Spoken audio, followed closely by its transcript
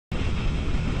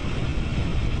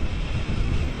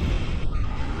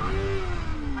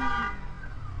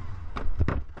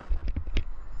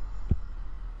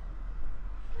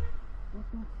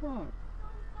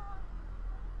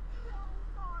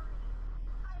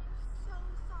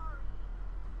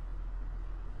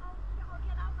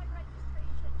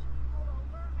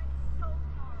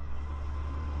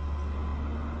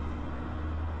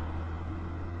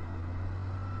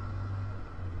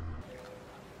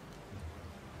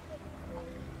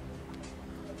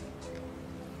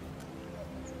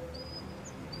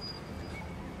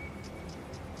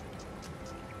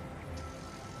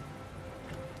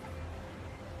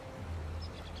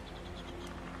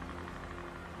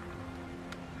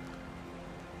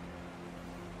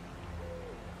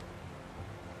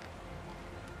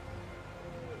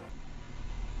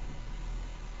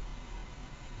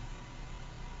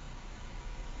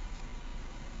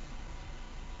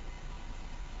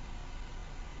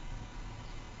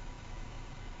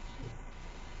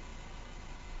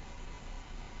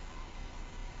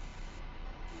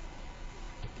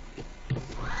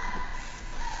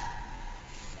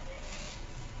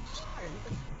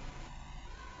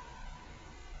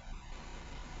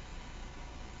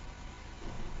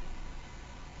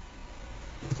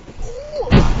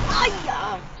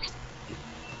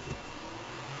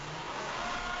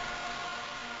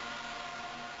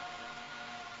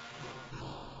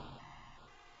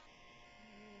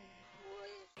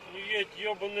Охуеть,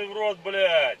 ёбаный в рот,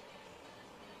 блядь!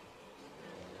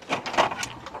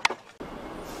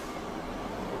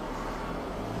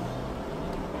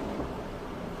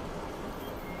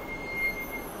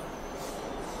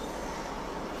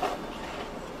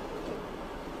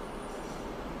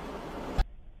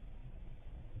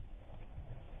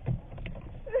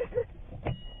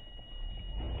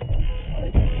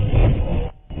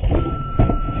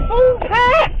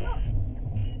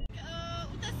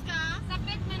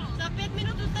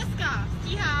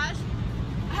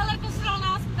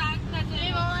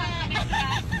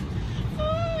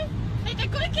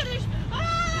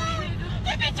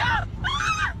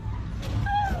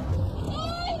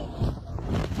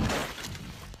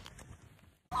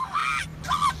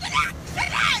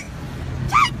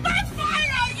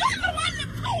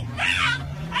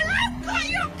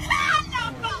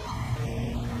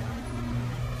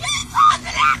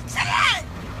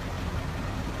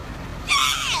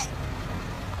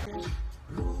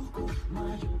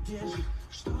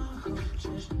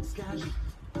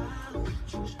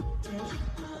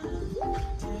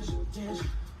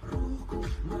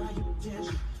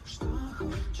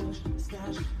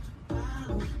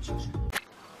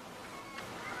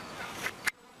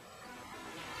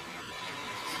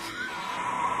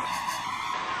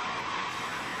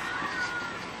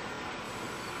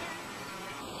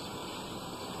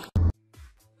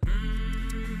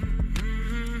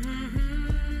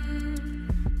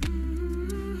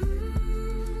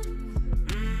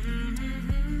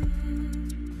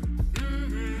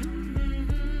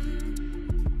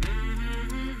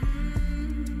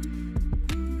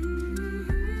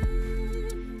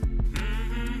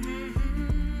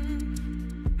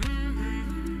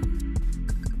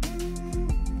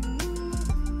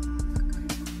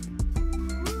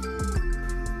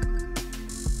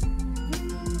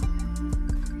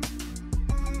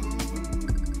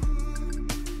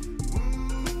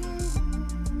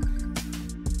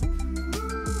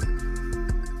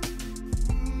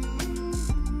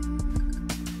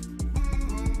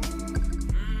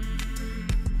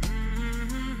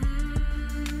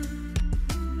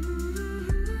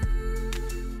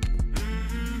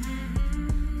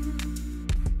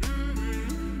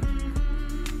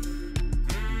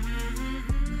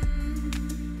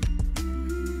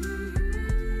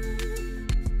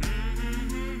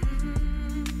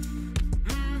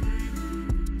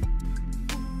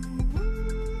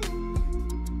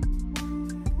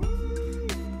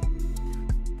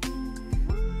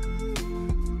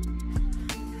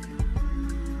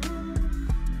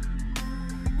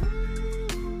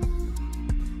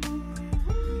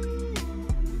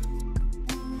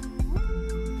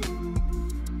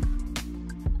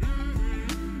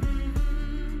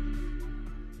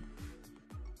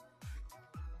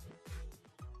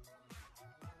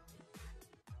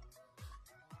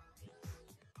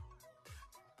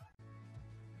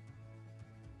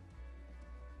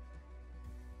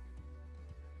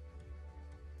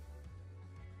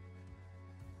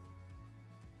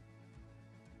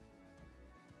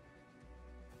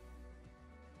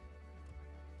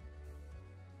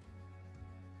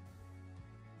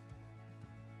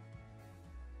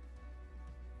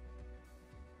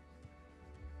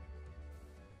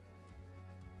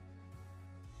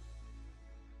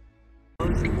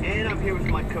 And I'm here with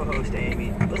my co-host,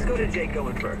 Amy. Let's go to Jake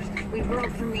going first. We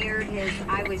world premiered his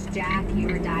I Was Jack, You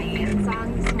Were Diane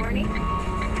song this morning.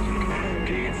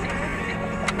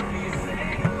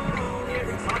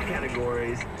 Top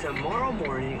categories. Tomorrow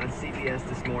morning on CBS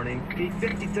this morning, the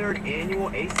 53rd Annual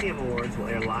ACM Awards will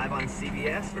air live on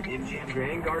CBS from MGM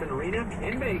Grand Garden Arena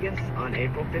in Vegas on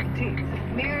April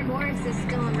 15th. Maren Morris is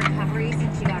still in recovery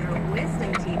since she got her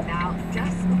wisdom teeth out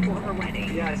just before her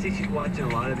wedding. Yeah, I see she's watching a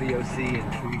lot of the OC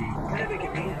and tweeting. Kind of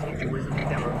inconvenient to get your wisdom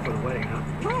teeth out right before the wedding, huh?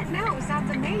 What? No,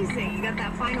 sounds amazing. You got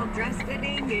that final dress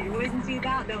fitting, get your wisdom teeth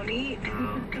out, don't eat.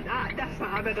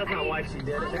 I bet that's not why she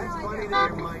did it. That's funny that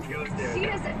your mind goes there. She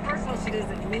doesn't, first of all, she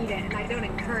doesn't need it, and I don't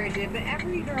encourage it, but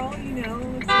every girl, you know,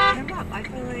 is setting them up. I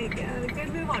feel like a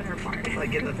good move on her part.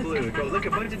 Like getting the flu. Go lick a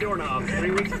bunch of doorknobs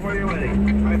 3 weeks before your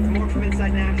wedding. All right, for more from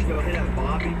Inside Nashville, hit up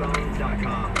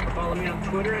BobbyBones.com. Or follow me on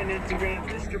Twitter and Instagram,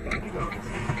 Mr. Bobby Bones.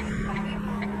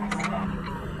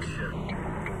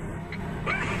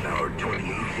 Our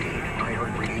 2018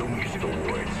 iHeartRadio Music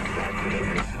Awards. Back with a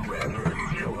rapper,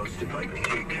 co-hosted by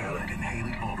DJ Khaled and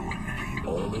Haley Baldwin. The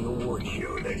only award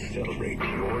show that celebrates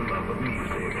your love of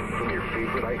music. From your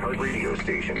favorite iHeartRadio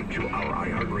station to our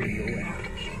iHeartRadio app.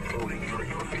 Voting for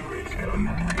your favorites at live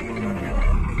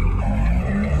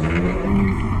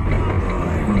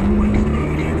on Wednesday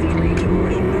at 3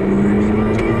 George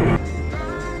Networks.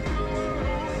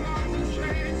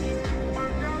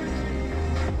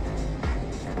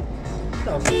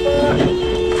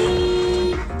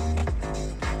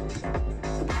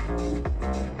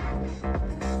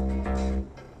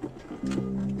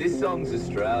 This song's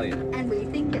Australian. And we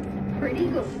think it's pretty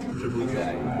good. Triple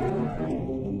J.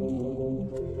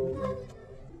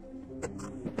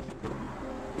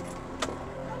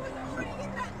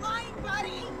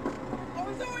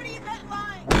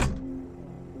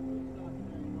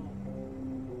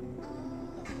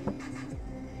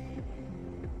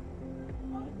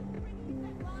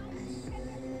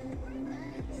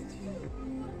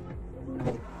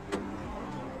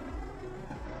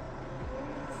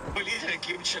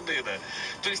 Ким Чен Ына.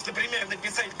 То есть, например,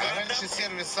 написать... А раньше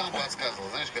сервис сам подсказывал,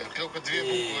 знаешь, как только две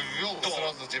буквы ввел,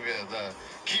 сразу тебе, да.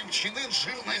 Ким Чен Ын,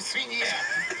 жирная свинья.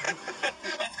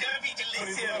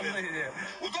 Оскорбительный сервис.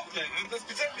 Удобно. Это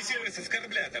специальный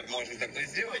сервис-оскорблятор можно такое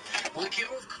сделать.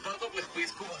 Блокировка подобных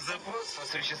поисковых запросов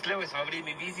осуществлялась во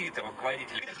время визита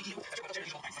руководителя.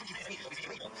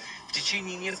 В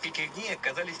течение нескольких дней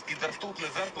оказались недоступны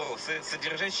запросы,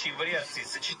 содержащие вариации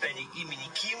сочетаний имени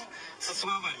Ким со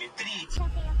словами «третий».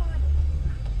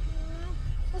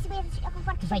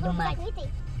 Твою мать.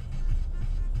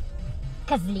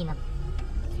 Козлина.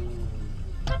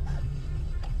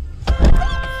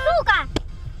 Сука!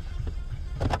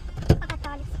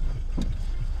 Покатались.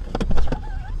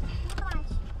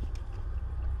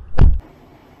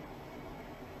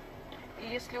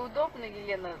 Если удобно,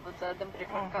 Елена, вот задом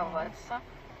припарковаться.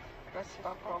 Раз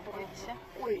попробуйте.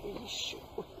 Ой,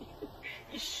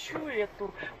 еще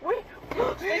эту. Ой,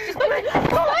 стойте, стойте!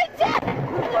 Стойте!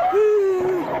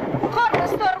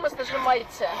 Тормоз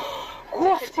нажимайте.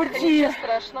 Господи! Ничего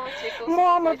страшного, тихо.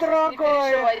 Мама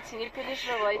дорогая! Не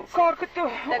переживайте. Как это?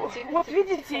 Так, тихо, вот тихо,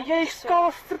 видите, тихо, я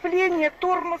искала сцепление,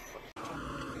 тормоз.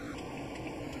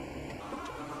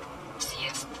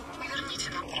 Съезд. Поверните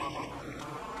направо.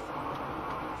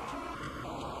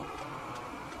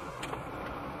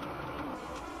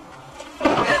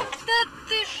 Да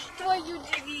ты ж твою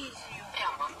дивизию.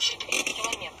 Прямо 4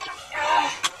 километра.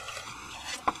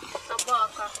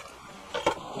 Собака.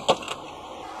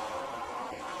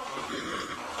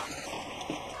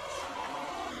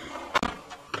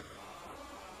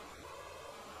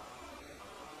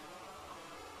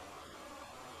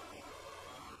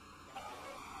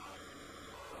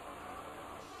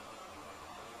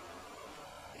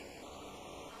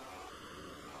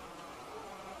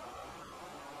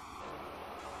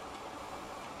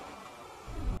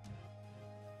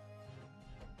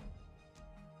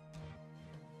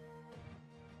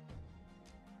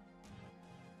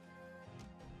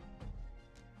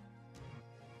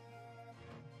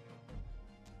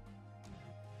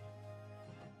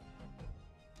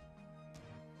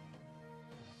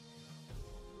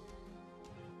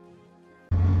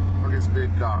 Che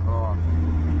speccato.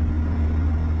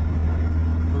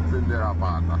 Tutto in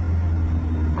derapata.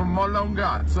 Non molla un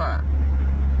cazzo,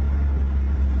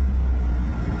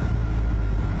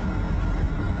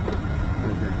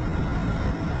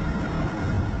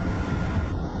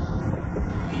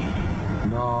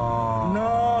 No!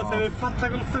 No, se l'è fatta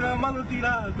col freno a mano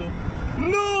tirato!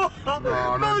 No!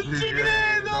 No, non ci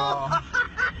credo!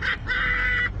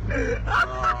 No,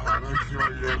 non ci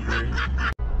voglio credere.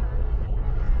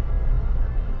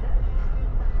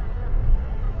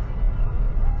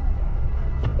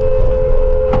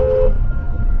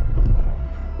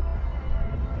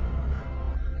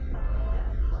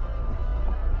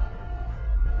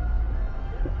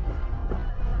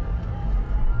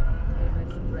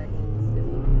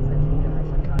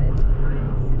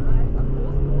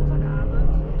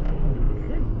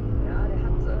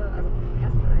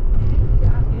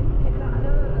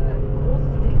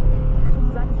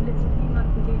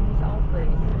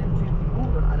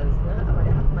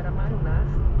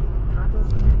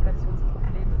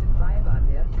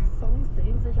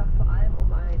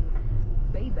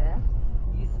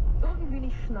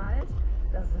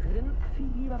 Das Rind viel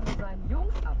lieber mit seinen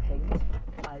Jungs abhängt,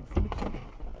 als mit ihm.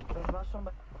 Das war schon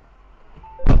bei...